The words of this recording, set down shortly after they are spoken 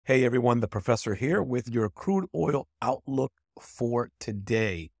Hey everyone, the professor here with your crude oil outlook for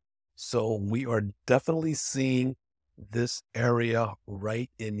today. So we are definitely seeing this area right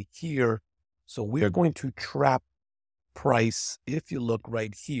in here. So we are going to trap price. If you look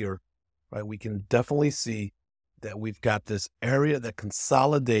right here, right, we can definitely see that we've got this area that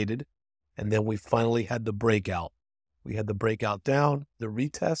consolidated, and then we finally had the breakout. We had the breakout down, the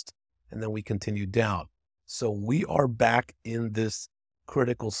retest, and then we continued down. So we are back in this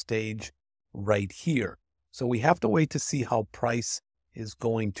critical stage right here. So we have to wait to see how price is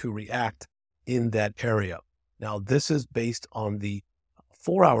going to react in that area. Now, this is based on the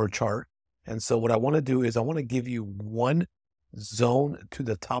 4-hour chart. And so what I want to do is I want to give you one zone to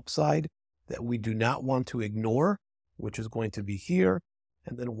the top side that we do not want to ignore, which is going to be here,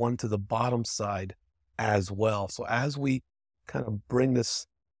 and then one to the bottom side as well. So as we kind of bring this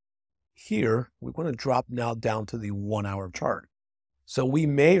here, we're going to drop now down to the 1-hour chart. So we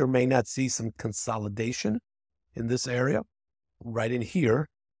may or may not see some consolidation in this area. Right in here,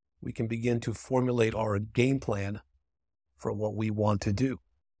 we can begin to formulate our game plan for what we want to do.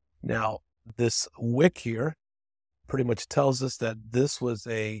 Now, this wick here pretty much tells us that this was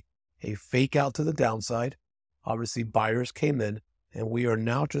a fake out to the downside. Obviously, buyers came in, and we are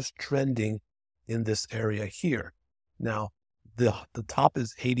now just trending in this area here. Now, the top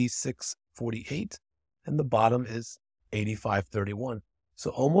is 86.48, and the bottom is 85.31. So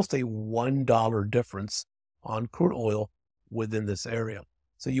almost a $1 difference on crude oil within this area.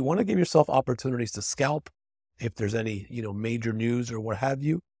 So you want to give yourself opportunities to scalp if there's any, major news or what have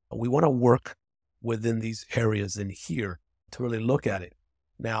you. We want to work within these areas in here to really look at it.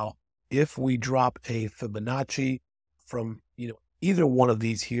 Now, if we drop a Fibonacci from, either one of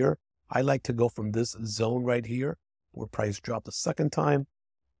these here, I like to go from this zone right here where price dropped the second time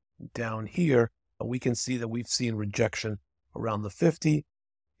down here. We can see that we've seen rejection around the 50.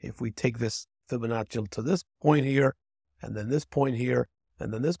 If we take this Fibonacci to this point here, and then this point here,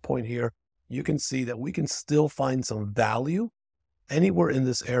 and then this point here, you can see that we can still find some value anywhere in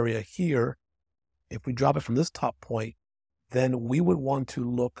this area here. If we drop it from this top point, then we would want to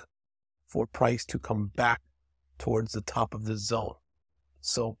look for price to come back towards the top of this zone.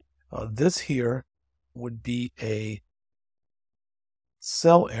 So this here would be a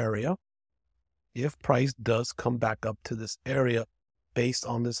sell area if price does come back up to this area based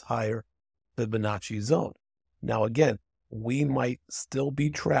on this higher Fibonacci zone. Now, again, we might still be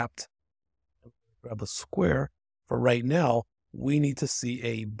trapped. Grab a square. For right now, we need to see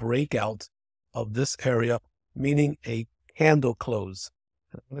a breakout of this area, meaning a candle close.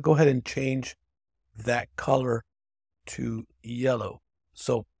 I'm going to go ahead and change that color to yellow.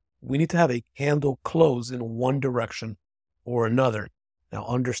 So we need to have a candle close in one direction or another. Now,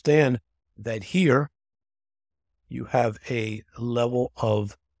 understand that here you have a level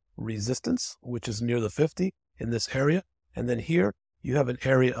of resistance, which is near the 50 in this area. And then here you have an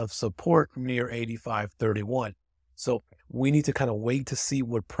area of support near 85.31. So we need to kind of wait to see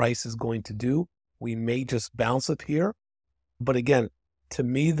what price is going to do. We may just bounce up here. But again, to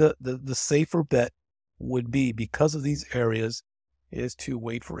me, the safer bet would be, because of these areas, is to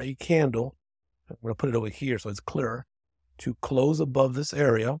wait for a candle. I'm going to put it over here so it's clearer, to close above this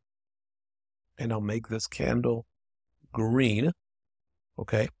area. And I'll make this candle green.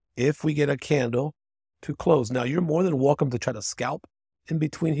 Okay. If we get a candle to close. Now, you're more than welcome to try to scalp in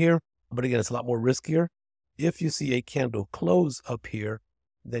between here. But again, it's a lot more riskier. If you see a candle close up here,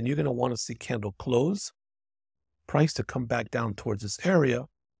 then you're going to want to see candle close, price to come back down towards this area,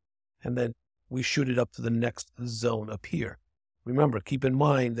 and then we shoot it up to the next zone up here. Remember, keep in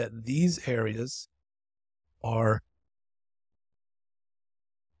mind that these areas are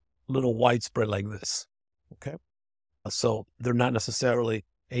a little widespread like this, okay? So they're not necessarily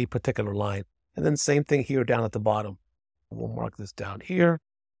a particular line. And then same thing here down at the bottom. We'll mark this down here.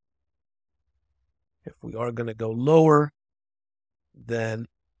 If we are going to go lower, then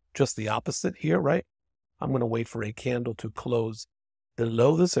just the opposite here, right? I'm going to wait for a candle to close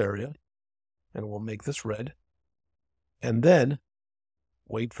below this area, and we'll make this red. And then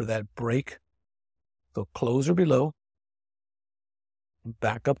wait for that break. So close or below,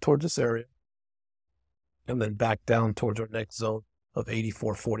 back up towards this area, and then back down towards our next zone of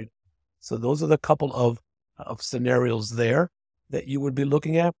 84.40. So those are the couple of scenarios there that you would be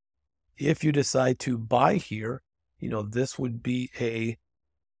looking at. If you decide to buy here, this would be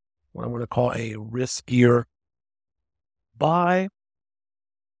what I'm going to call a riskier buy,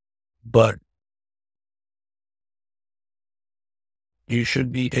 but you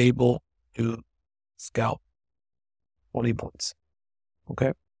should be able to scalp 20 points.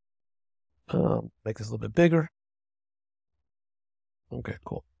 Okay. Make this a little bit bigger. Okay,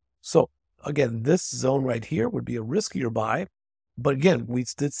 cool. So again, this zone right here would be a riskier buy. But again, we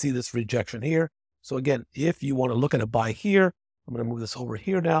did see this rejection here. So again, if you want to look at a buy here, I'm going to move this over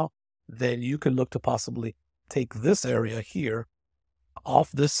here now, then you can look to possibly take this area here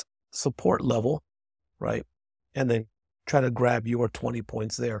off this support level, right? And then try to grab your 20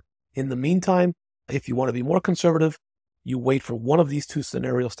 points there. In the meantime, if you want to be more conservative, you wait for one of these two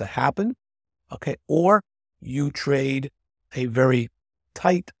scenarios to happen, okay? Or you trade a very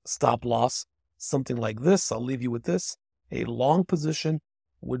tight stop loss, something like this. I'll leave you with this. A long position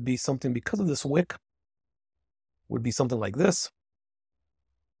would be something, because of this wick, would be something like this.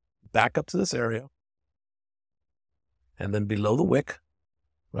 Back up to this area, and then below the wick,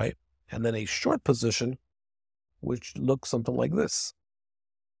 right? And then a short position, which looks something like this.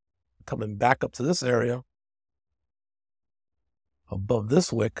 Coming back up to this area, above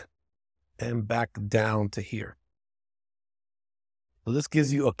this wick, and back down to here. So this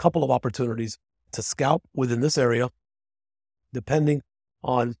gives you a couple of opportunities to scalp within this area, depending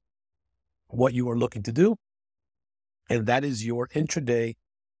on what you are looking to do. And that is your intraday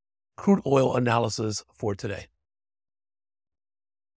crude oil analysis for today.